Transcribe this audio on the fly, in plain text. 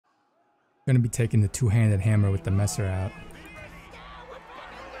Gonna be taking the two-handed hammer with the messer out.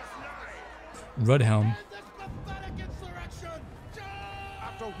 Rudhelm.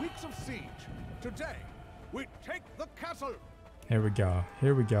 After weeks of siege, today we take the castle. Here we go.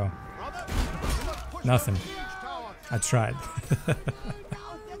 Here we go. Brother, Nothing. I tried.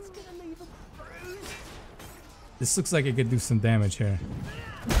 This looks like it could do some damage here.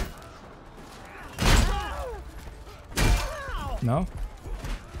 No?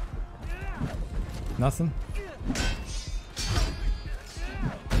 Nothing?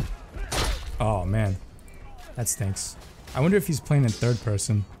 Oh man. That stinks. I wonder if he's playing in third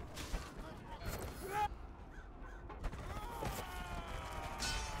person.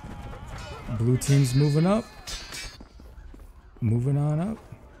 Blue team's moving up. Moving on up.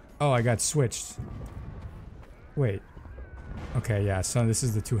 Oh, I got switched. Wait. Okay, yeah, so this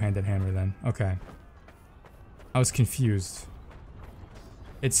is the two-handed hammer then. Okay. I was confused.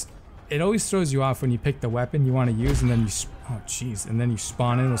 It always throws you off when you pick the weapon you want to use and then you oh jeez, and then you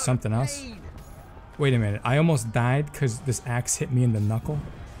spawn in with something else. Wait a minute. I almost died because this axe hit me in the knuckle.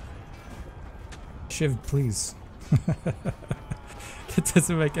 Shiv, please. That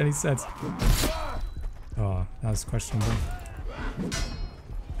doesn't make any sense. Oh, that was questionable.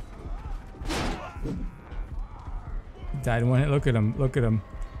 He died in one hit. Look at him. Look at him.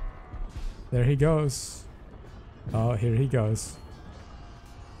 There he goes. Oh, here he goes.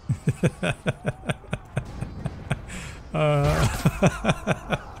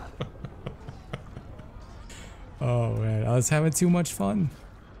 Oh man, I was having too much fun.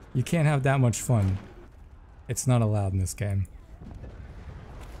 You can't have that much fun. It's not allowed in this game.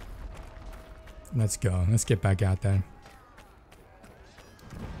 Let's go. Let's get back out there.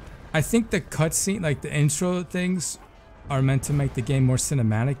 I think the cutscene, like the intro things, are meant to make the game more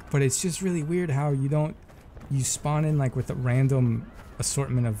cinematic, but it's just really weird how you spawn in like with a random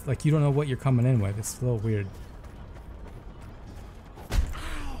assortment of, like, you don't know what you're coming in with. It's a little weird.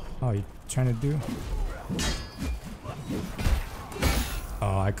 Oh, you trying to do?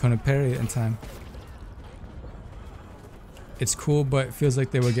 Oh, I couldn't parry it in time. It's cool, but it feels like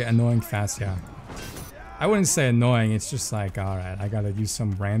they would get annoying fast, yeah. I wouldn't say annoying, it's just like, alright, I gotta do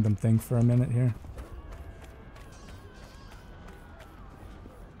some random thing for a minute here.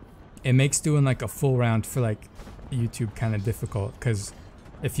 It makes doing like a full round for like YouTube kind of difficult, because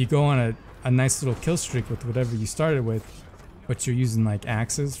if you go on a nice little kill streak with whatever you started with, but you're using like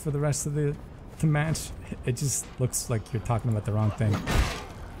axes for the rest of the match, it just looks like you're talking about the wrong thing.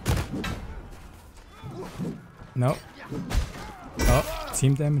 Nope. Oh,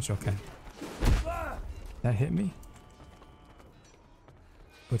 team damage? Okay. That hit me?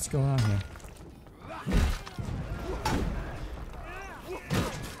 What's going on here?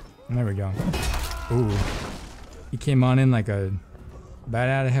 There we go. Ooh. He came on in like a bat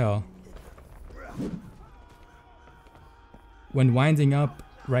out of hell. When winding up,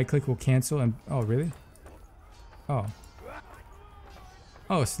 right click will cancel and... Oh, really? Oh.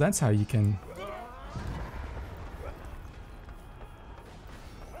 Oh, so that's how you can...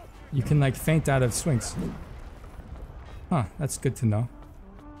 You can like feint out of swings. Huh, that's good to know.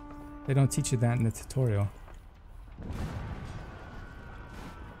 They don't teach you that in the tutorial.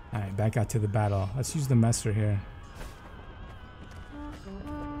 Alright, back out to the battle. Let's use the messer here.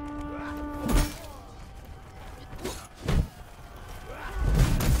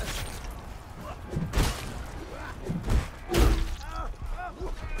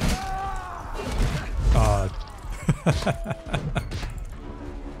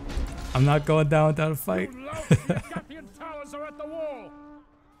 I'm not going down without a fight.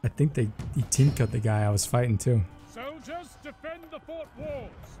 I think he team killed the guy I was fighting too. Soldiers, defend the fort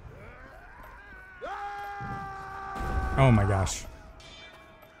walls. Oh my gosh.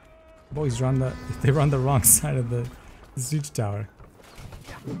 Boys they run the wrong side of the siege tower.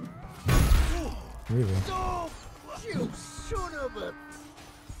 Really? You son of a...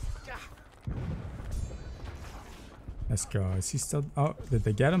 Let's go. Is he still... Oh, did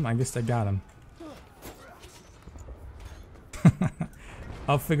they get him? I guess they got him.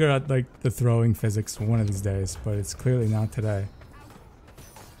 I'll figure out like the throwing physics one of these days, but it's clearly not today.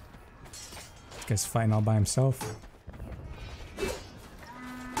 This guy's fighting all by himself.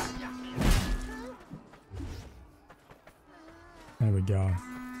 There we go.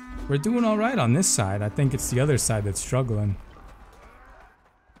 We're doing alright on this side. I think it's the other side that's struggling.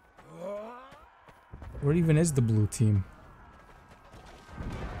 Where even is the blue team?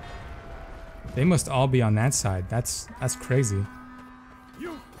 They must all be on that side. That's crazy.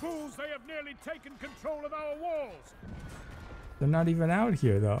 You fools, they have nearly taken control of our walls. They're not even out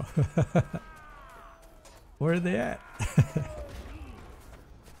here though. Where are they at?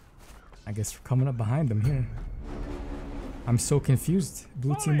 I guess we're coming up behind them here. I'm so confused.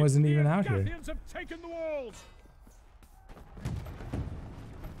 Blue team wasn't even out here. Gathians have taken the walls.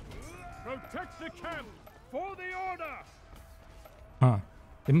 Protect the camp for the order. Huh.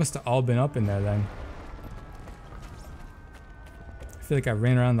 They must have all been up in there then. I feel like I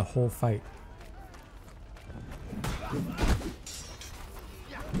ran around the whole fight.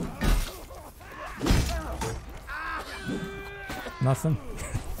 Nothing?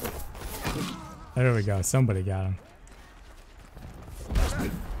 There we go. Somebody got him.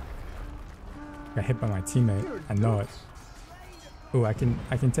 Got hit by my teammate. I know it. Ooh, I can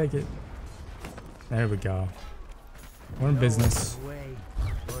take it. There we go. We're in business.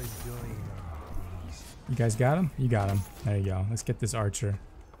 You guys got him? You got him. There you go. Let's get this archer.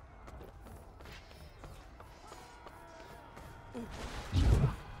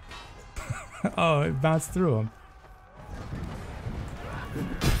 Oh, it bounced through him.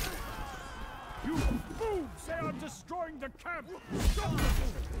 You fools! They are destroying the camp. Stop them.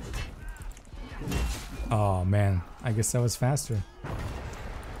 Oh man, I guess that was faster.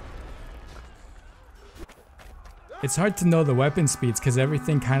 It's hard to know the weapon speeds because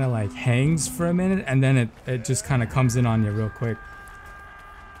everything kind of like hangs for a minute and then it just kind of comes in on you real quick.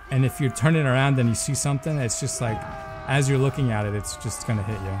 And if you're turning around and you see something, it's just like, as you're looking at it, it's just gonna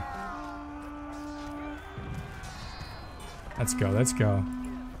hit you. Let's go, let's go.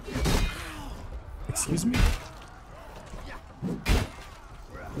 Excuse me?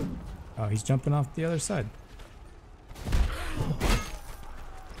 Oh, he's jumping off the other side.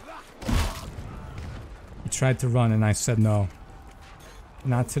 He tried to run and I said no.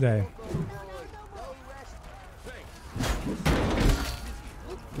 Not today.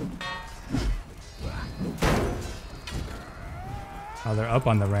 Oh, they're up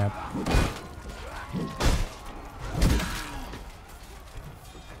on the ramp.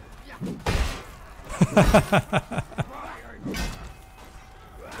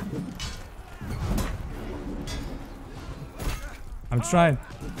 I'm trying.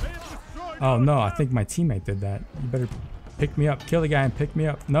 Oh no, I think my teammate did that. You better pick me up. Kill the guy and pick me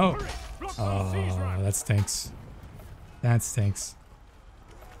up. No. Oh, that stinks. That stinks.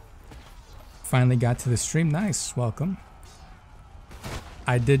 Finally got to the stream. Nice. Welcome.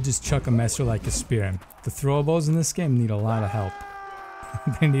 I did just chuck a messer like a spear. The throwables in this game need a lot of help.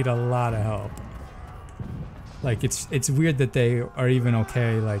 They need a lot of help. Like it's weird that they are even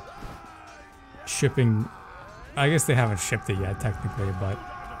okay like shipping. I guess they haven't shipped it yet technically, but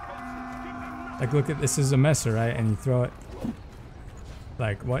like look at this is a messer, right? And you throw it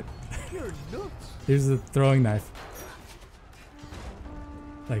like what? Here's the throwing knife.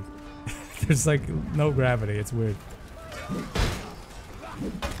 Like there's like no gravity, it's weird.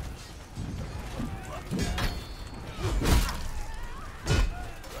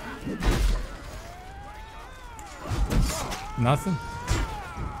 Nothing?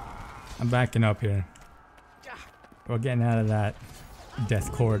 I'm backing up here. We're getting out of that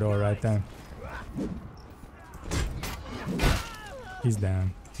death corridor right there. He's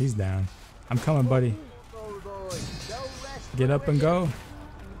down. He's down. I'm coming, buddy. Get up and go.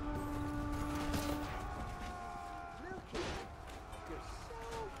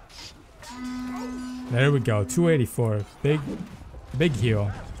 There we go. 284. Big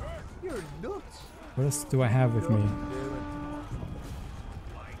heal. What else do I have with me?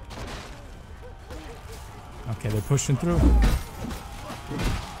 Okay, they're pushing through.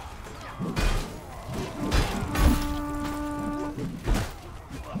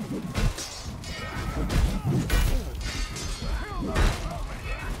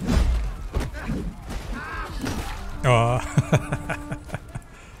 Oh,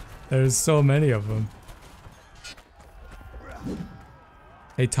 there's so many of them.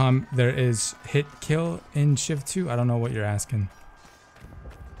 Hey Tom, there is hit kill in Shiv 2. I don't know what you're asking.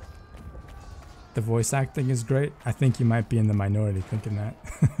 The voice acting is great. I think you might be in the minority thinking that.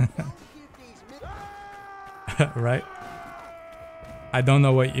 Right? I don't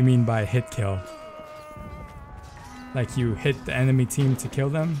know what you mean by hit kill. Like you hit the enemy team to kill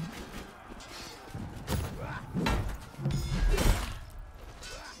them?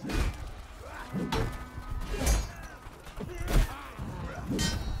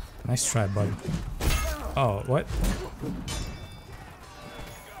 Nice try, buddy. Oh, what?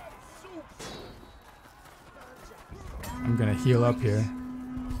 I'm gonna heal up here.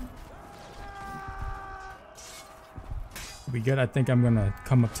 We good? I think I'm gonna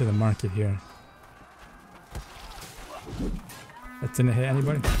come up to the market here. That didn't hit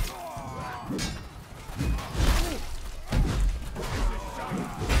anybody?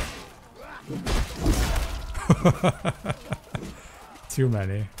 Too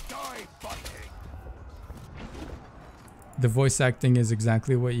many. The voice acting is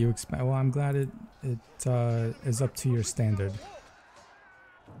exactly what you expect. Well, I'm glad it is up to your standard.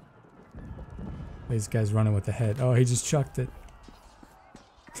 This guy's running with the head. Oh, he just chucked it.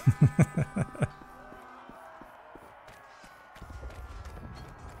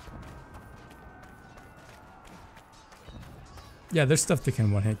 Yeah, there's stuff that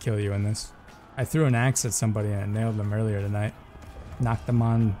can one-hit kill you in this. I threw an axe at somebody and I nailed them earlier tonight. Knocked them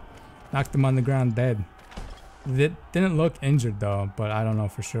on the ground dead. They didn't look injured though, but I don't know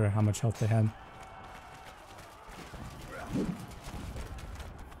for sure how much health they had.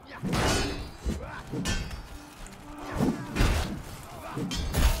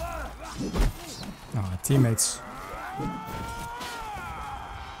 Oh, teammates.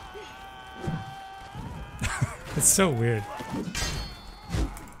 It's so weird.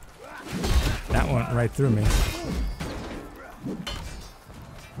 That went right through me.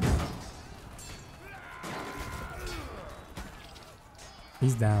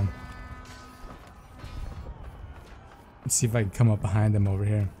 He's down. Let's see if I can come up behind him over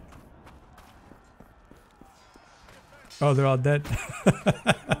here. Oh, they're all dead.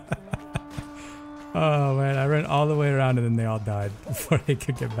 Oh man, I ran all the way around and then they all died before they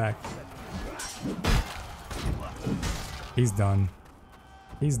could get back. He's done.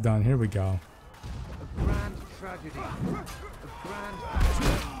 He's done. Here we go. A grand tragedy. A grand...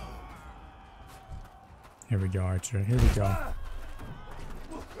 Here we go, Archer. Here we go.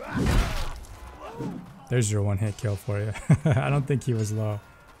 There's your one-hit kill for you. I don't think he was low.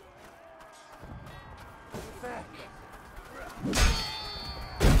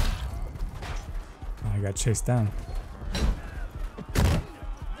 Oh, I got chased down.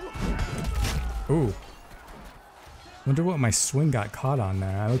 Ooh. Wonder what my swing got caught on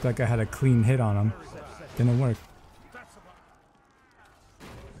there. I looked like I had a clean hit on him. Didn't work.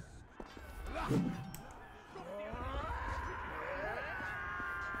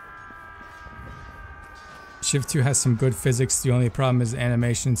 Shiv 2 has some good physics. The only problem is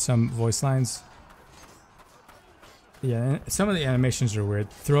animation, some voice lines. Yeah, some of the animations are weird.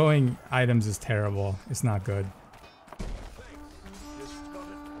 Throwing items is terrible. It's not good.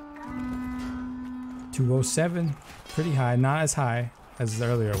 207. Pretty high. Not as high as the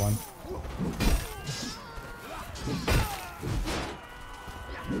earlier one.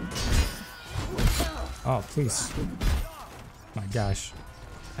 Oh, please. My gosh.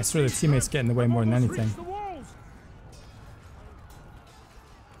 I swear the teammates get in the way more than anything.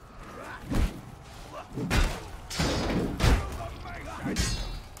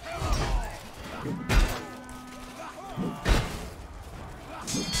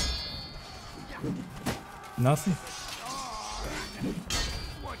 Nothing.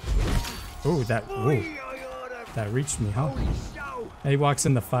 Ooh, that reached me, huh? He walks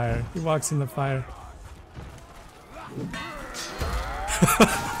in the fire. He walks in the fire.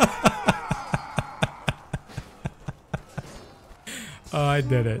 Oh, I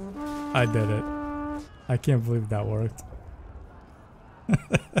did it. I did it. I can't believe that worked.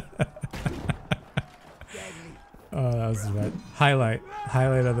 Oh, that was the highlight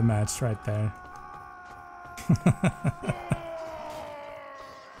of the match right there.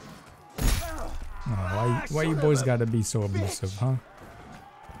 Oh, why you boys gotta be so abusive, huh?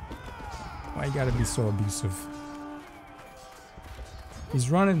 Why you gotta be so abusive? He's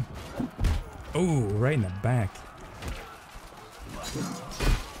running. Oh, right in the back.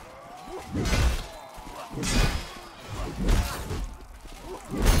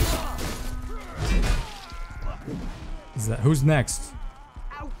 Is that who's next?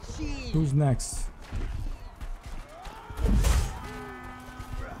 Who's next?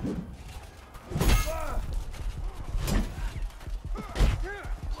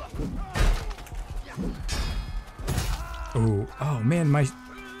 Oh man,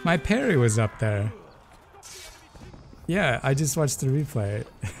 my parry was up there. Yeah, I just watched the replay.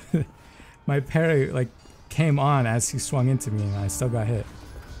 My parry like came on as he swung into me and I still got hit.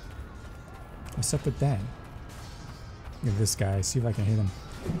 What's up with that? Look at this guy, see if I can hit him.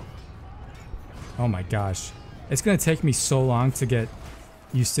 Oh my gosh. It's gonna take me so long to get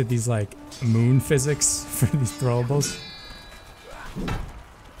used to these like moon physics for these throwables.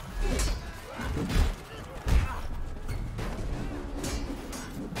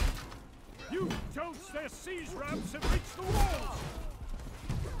 You don'ts, their siege ramps have reached the walls.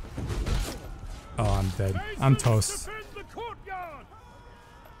 Oh, I'm dead. I'm toast. Defend the courtyard.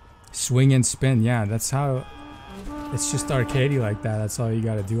 Swing and spin, yeah, that's how. It's just arcadey like that. That's all you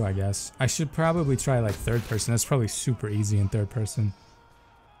gotta do, I guess. I should probably try like third person. That's probably super easy in third person.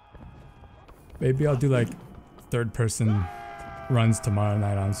 Maybe I'll do like third person runs tomorrow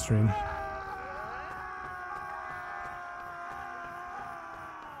night on stream.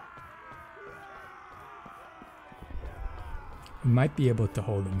 We might be able to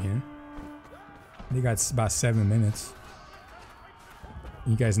hold him here. They got about 7 minutes.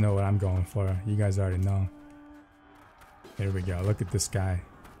 You guys know what I'm going for. You guys already know. Here we go. Look at this guy.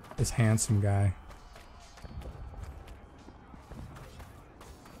 This handsome guy.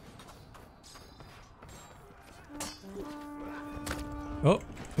 Oh,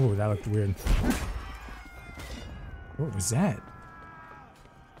 oh, that looked weird. What was that?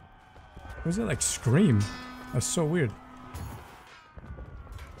 What was it like? Scream? That was so weird.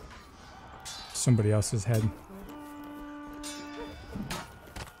 Somebody else's head.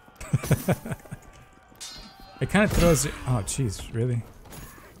 It kind of throws it. Oh, jeez, really?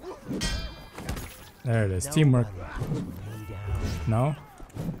 There it is. Teamwork. No?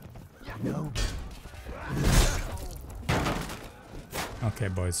 No. Okay,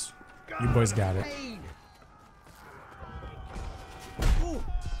 boys. You boys got it.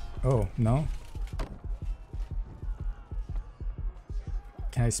 Oh, no?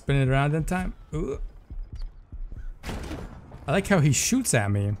 Can I spin it around in time? Ooh. I like how he shoots at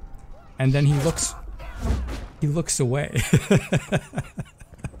me and then he looks away.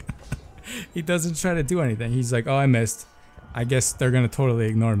 He doesn't try to do anything. He's like, oh, I missed. I guess they're gonna totally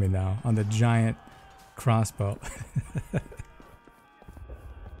ignore me now on the giant crossbow.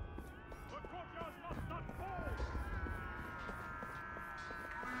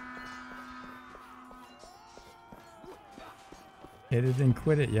 Hit it and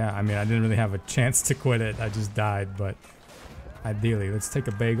quit it? Yeah, I mean, I didn't really have a chance to quit it. I just died, but ideally, let's take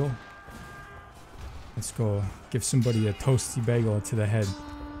a bagel. Let's go give somebody a toasty bagel to the head.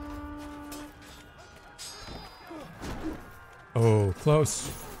 Oh, close.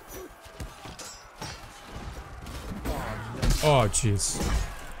 Oh, jeez.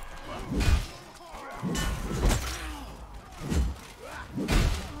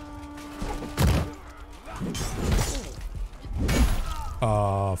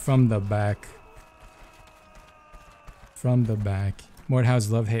 Oh, from the back. From the back. Mordhau's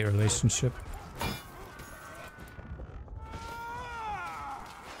love-hate relationship.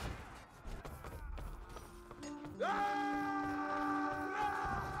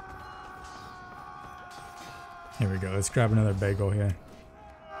 Here we go. Let's grab another bagel here.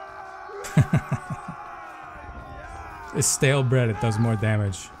 It's stale bread. It does more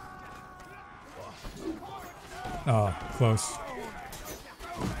damage. Oh, close.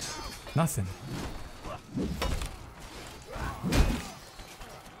 Nothing.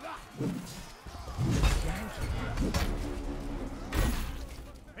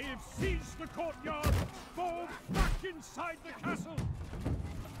 They have seized the courtyard. Fall back inside the castle.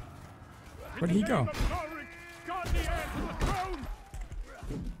 Where'd he go? Guard the heir to the throne.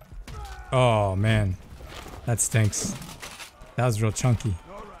 Oh man, that stinks. That was real chunky.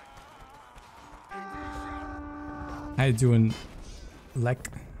 How you doing,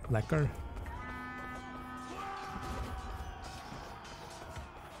 Lecker?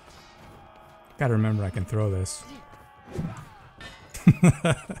 Gotta remember I can throw this.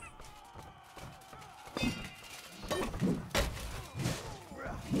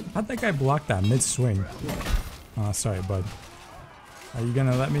 How'd that guy block that mid-swing? Oh, sorry, bud. Are you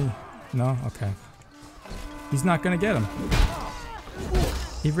gonna let me? No? Okay. He's not gonna get him.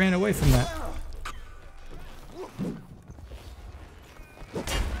 He ran away from that.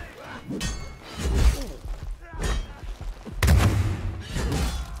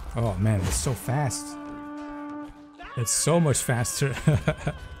 Oh man, it's so fast. It's so much faster.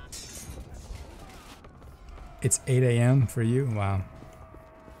 It's 8 a.m. for you? Wow.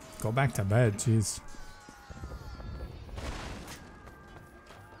 Go back to bed, jeez.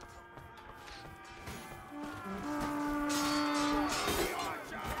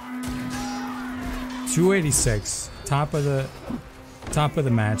 $286, top of the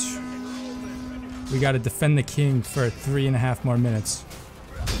match. We got to defend the king for 3.5 more minutes.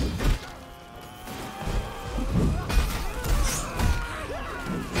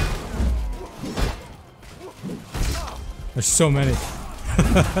 There's so many.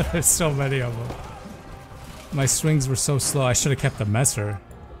 There's so many of them. My swings were so slow. I should have kept the messer.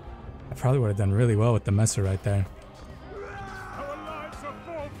 I probably would have done really well with the messer right there.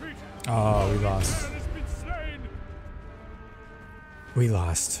 Oh, we lost. We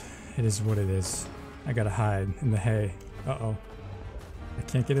lost. It is what it is. I gotta hide in the hay. Uh-oh. I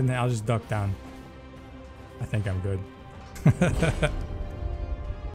can't get in there. I'll just duck down. I think I'm good.